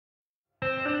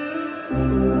Good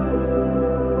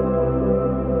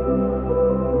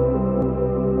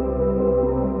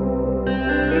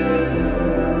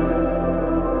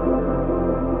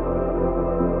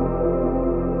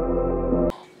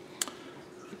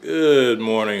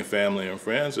morning, family and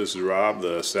friends. This is Rob,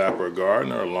 the Sapper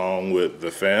gardener, along with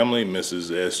the family,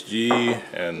 Mrs. SG,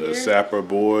 and the Sapper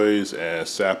boys and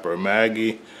Sapper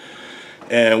Maggie.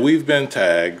 And we've been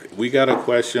tagged. We got a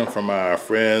question from our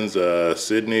friends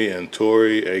Sidney and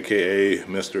Tory, aka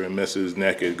Mr. and Mrs.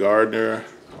 Naked Gardener,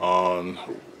 on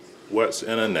what's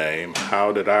in a name.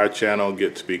 How did our channel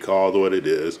get to be called what it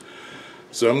is?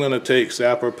 So I'm going to take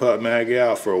Sapper Pup Maggie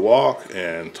out for a walk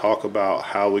and talk about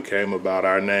how we came about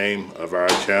our name of our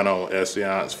channel,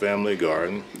 Essayons Family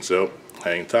Garden. So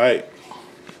hang tight.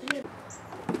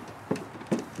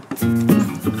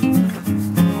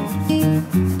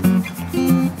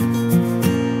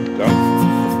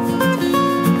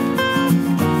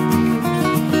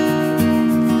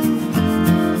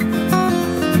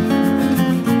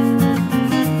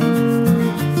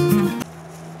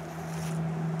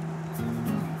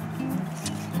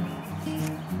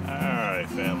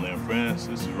 Family and friends,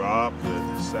 this is Rob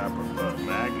with Sapper Pup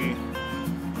Maggie,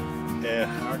 and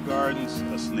our garden's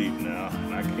asleep now,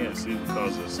 and I can't see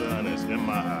because the sun is in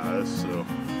my eyes, so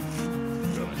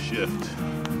I'm gonna shift.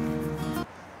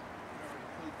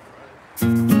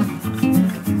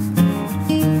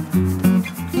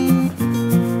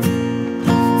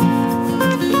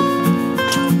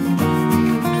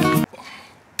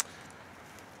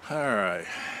 Alright,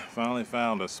 finally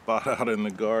found a spot out in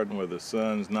the garden where the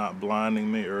sun's not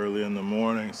blinding me early in the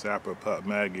morning. Sapper Pup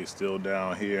Maggie's still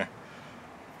down here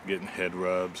getting head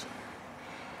rubs.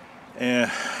 And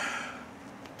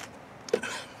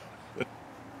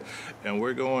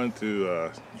we're going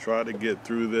to try to get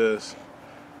through this.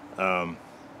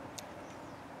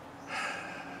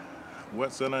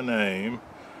 What's in a name?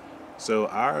 So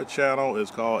our channel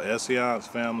is called Essayons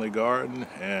Family Garden,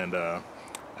 and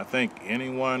I think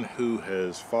anyone who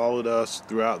has followed us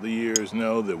throughout the years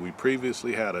know that we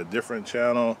previously had a different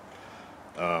channel,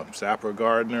 Sapper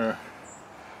Gardener,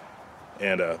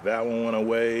 and that one went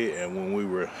away. And when we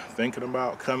were thinking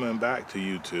about coming back to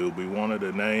YouTube, we wanted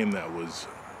a name that was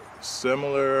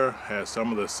similar, had some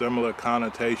of the similar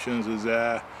connotations as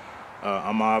that.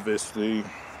 I'm obviously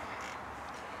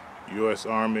U.S.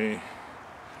 Army,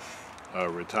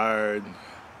 retired.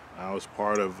 I was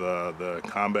part of the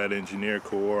Combat Engineer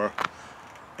Corps,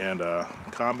 and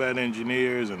Combat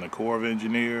Engineers and the Corps of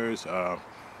Engineers,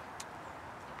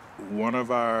 one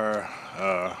of our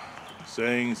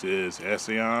sayings is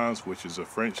Essayons, which is a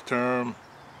French term.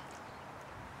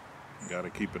 You got to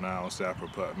keep an eye on Sapper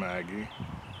Pup Maggie.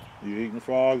 You eating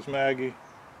frogs, Maggie?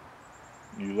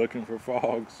 You looking for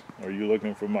frogs, or are you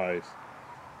looking for mice?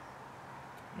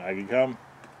 Maggie, come.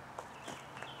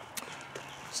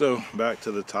 So back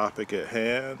to the topic at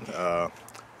hand.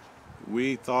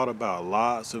 We thought about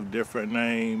lots of different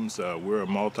names. We're a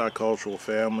multicultural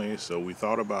family, so we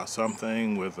thought about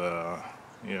something with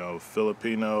you know,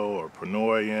 Filipino or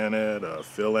Pinoy in it.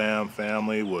 Philam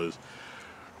family was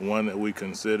one that we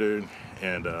considered,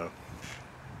 and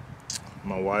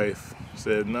my wife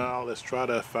said, no, let's try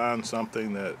to find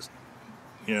something that,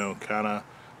 you know, kind of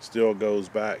still goes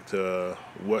back to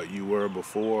what you were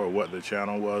before, or what the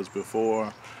channel was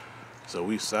before. So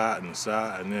we sat, and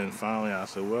then finally I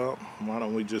said, well, why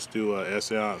don't we just do a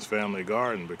Essayons Family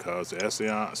Garden, because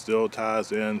Essayons still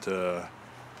ties into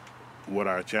what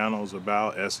our channel is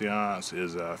about. Essayons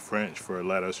is French for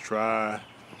let us try,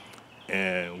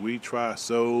 and we try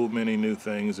so many new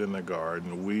things in the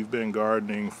garden. We've been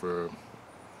gardening for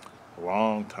a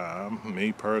long time.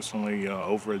 Me personally,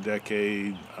 over a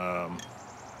decade.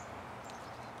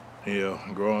 You know,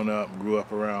 growing up, grew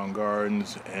up around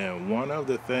gardens, and one of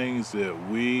the things that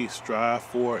we strive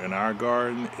for in our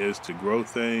garden is to grow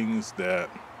things that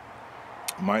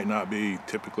might not be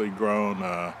typically grown.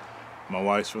 My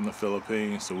wife's from the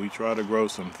Philippines, so we try to grow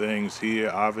some things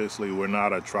here. Obviously, we're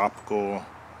not a tropical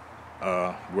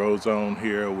grow zone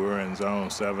here. We're in Zone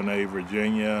 7A,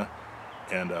 Virginia,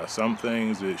 and some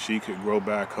things that she could grow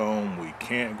back home we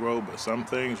can't grow, but some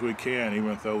things we can,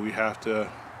 even though we have to,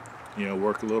 you know,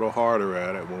 work a little harder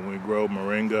at it. When we grow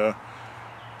moringa,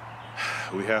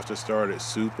 we have to start it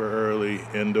super early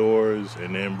indoors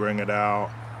and then bring it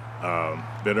out.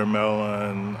 Bitter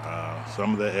melon,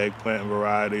 some of the eggplant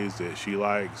varieties that she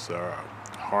likes are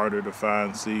harder to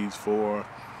find seeds for.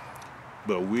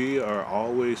 But we are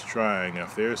always trying.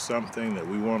 If there's something that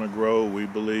we want to grow, we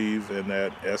believe in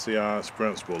that Essayons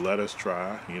principle, let us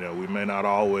try. You know, we may not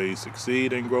always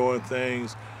succeed in growing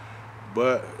things,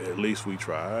 but at least we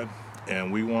tried.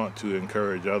 And we want to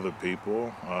encourage other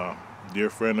people, dear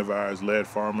friend of ours, Lead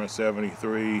Farmer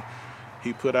 73,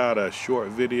 he put out a short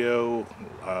video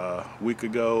a week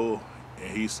ago,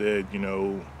 and he said,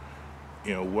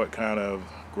 what kind of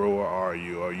grower are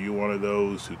you? Are you one of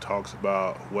those who talks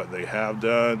about what they have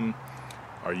done?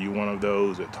 Are you one of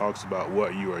those that talks about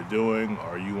what you are doing?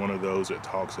 Are you one of those that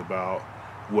talks about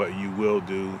what you will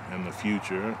do in the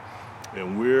future?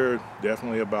 And we're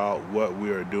definitely about what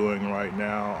we are doing right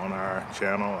now on our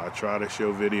channel. I try to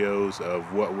show videos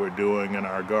of what we're doing in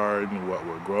our garden, what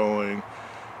we're growing.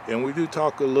 And we do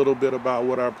talk a little bit about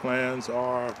what our plans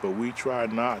are, but we try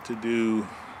not to do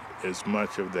as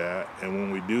much of that. And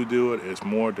when we do it, it's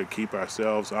more to keep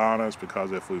ourselves honest,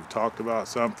 because if we've talked about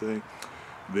something,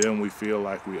 then we feel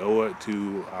like we owe it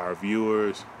to our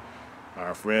viewers,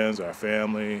 our friends, our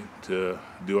family, to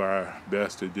do our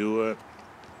best to do it.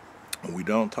 We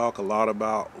don't talk a lot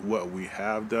about what we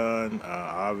have done.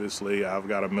 Obviously, I've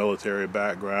got a military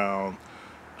background,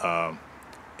 and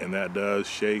that does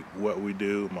shape what we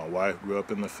do. My wife grew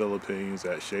up in the Philippines.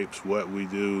 That shapes what we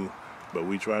do. But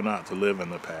we try not to live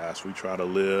in the past. We try to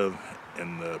live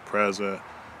in the present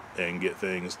and get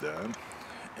things done.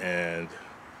 And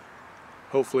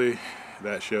hopefully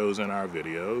that shows in our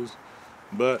videos.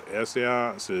 But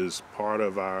Essayons is part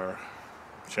of our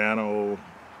channel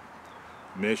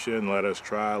mission. Let us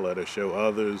try, let us show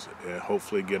others, and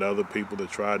hopefully get other people to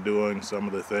try doing some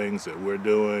of the things that we're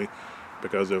doing,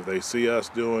 because if they see us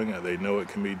doing it, they know it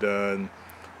can be done.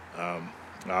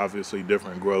 Obviously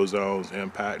different grow zones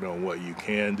impact on what you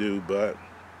can do, but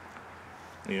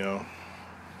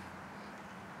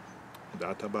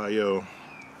Data Bayo,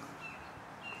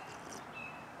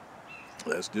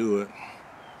 let's do it.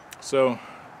 So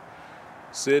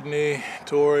Sidney,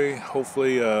 Tory,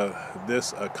 hopefully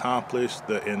this accomplished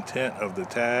the intent of the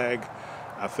tag.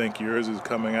 I think yours is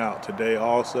coming out today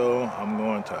also. I'm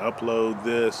going to upload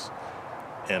this,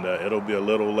 and it'll be a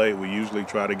little late. We usually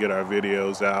try to get our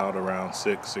videos out around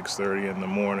 6:30 in the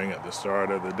morning at the start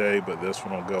of the day, but this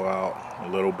one will go out a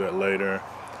little bit later.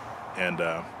 And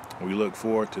we look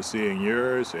forward to seeing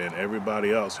yours and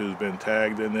everybody else who's been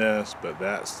tagged in this. But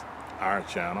that's our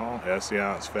channel,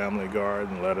 Essayons Family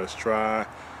Garden. Let us try.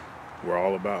 We're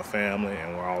all about family,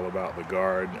 and we're all about the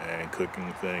garden and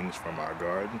cooking things from our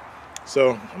garden.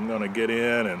 So I'm gonna get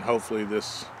in, and hopefully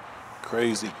this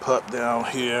crazy pup down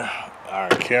here, our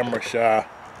camera shy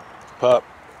pup.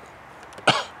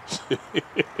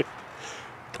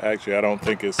 Actually, I don't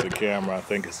think it's a camera. I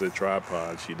think it's a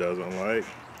tripod she doesn't like.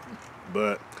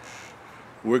 But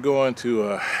we're going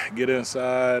to get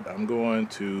inside. I'm going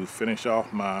to finish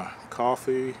off my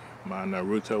coffee, my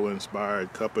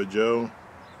Naruto-inspired cup of joe.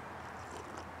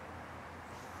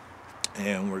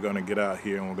 And we're going to get out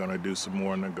here and we're going to do some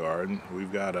more in the garden.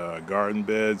 We've got garden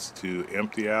beds to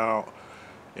empty out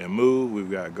and move.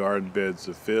 We've got garden beds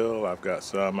to fill. I've got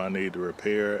some I need to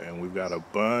repair, and we've got a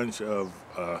bunch of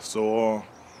soil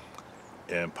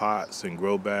and pots and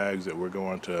grow bags that we're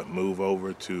going to move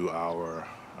over to our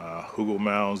hugel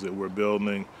mounds that we're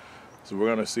building. So we're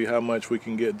going to see how much we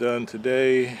can get done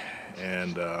today,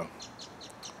 and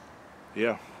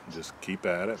yeah, just keep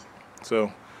at it.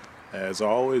 So as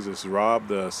always, this is Rob,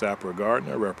 the Sapper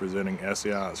gardener, representing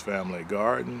Essayons Family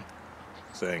Garden,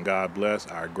 saying God bless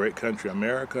our great country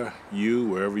America, you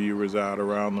wherever you reside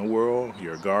around the world,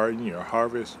 your garden, your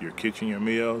harvest, your kitchen, your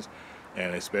meals,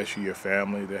 and especially your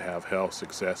family, that have health,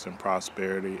 success, and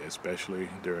prosperity, especially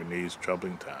during these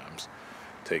troubling times.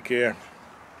 Take care.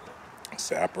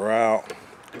 Sapper out.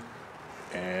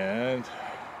 And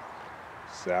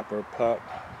Sapper pup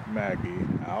Maggie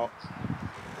out.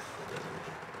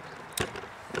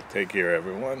 Take care,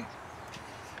 everyone.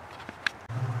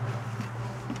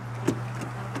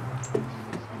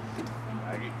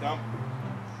 Maggie, come.